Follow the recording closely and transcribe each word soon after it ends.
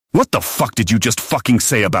What the fuck did you just fucking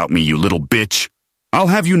say about me, you little bitch? I'll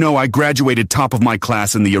have you know I graduated top of my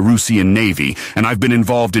class in the Erusian Navy, and I've been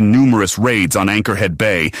involved in numerous raids on Anchorhead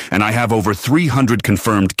Bay, and I have over 300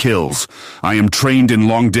 confirmed kills. I am trained in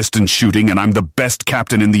long-distance shooting, and I'm the best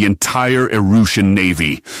captain in the entire Erusian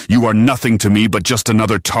Navy. You are nothing to me but just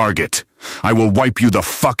another target. I will wipe you the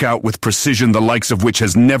fuck out with precision the likes of which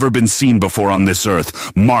has never been seen before on this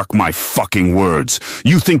earth. Mark my fucking words.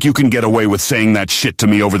 You think you can get away with saying that shit to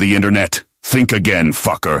me over the internet? Think again,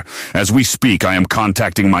 fucker. As we speak, I am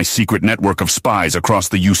contacting my secret network of spies across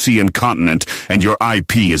the Usean continent, and your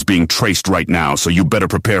IP is being traced right now, so you better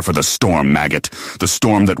prepare for the storm, maggot. The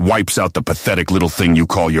storm that wipes out the pathetic little thing you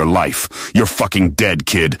call your life. You're fucking dead,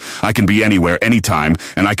 kid. I can be anywhere, anytime,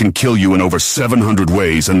 and I can kill you in over 700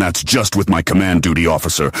 ways, and that's just with my command duty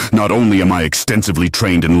officer. Not only am I extensively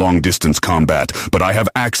trained in long-distance combat, but I have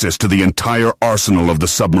access to the entire arsenal of the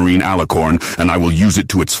submarine Alicorn, and I will use it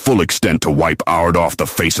to its full extent to wipe Ard off the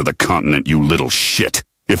face of the continent, you little shit.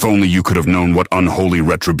 If only you could have known what unholy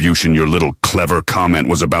retribution your little clever comment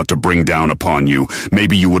was about to bring down upon you.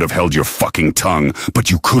 Maybe you would have held your fucking tongue, but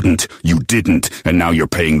you couldn't, you didn't, and now you're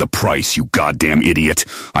paying the price, you goddamn idiot.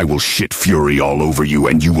 I will shit fury all over you,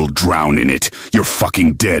 and you will drown in it. You're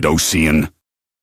fucking dead, Ocean.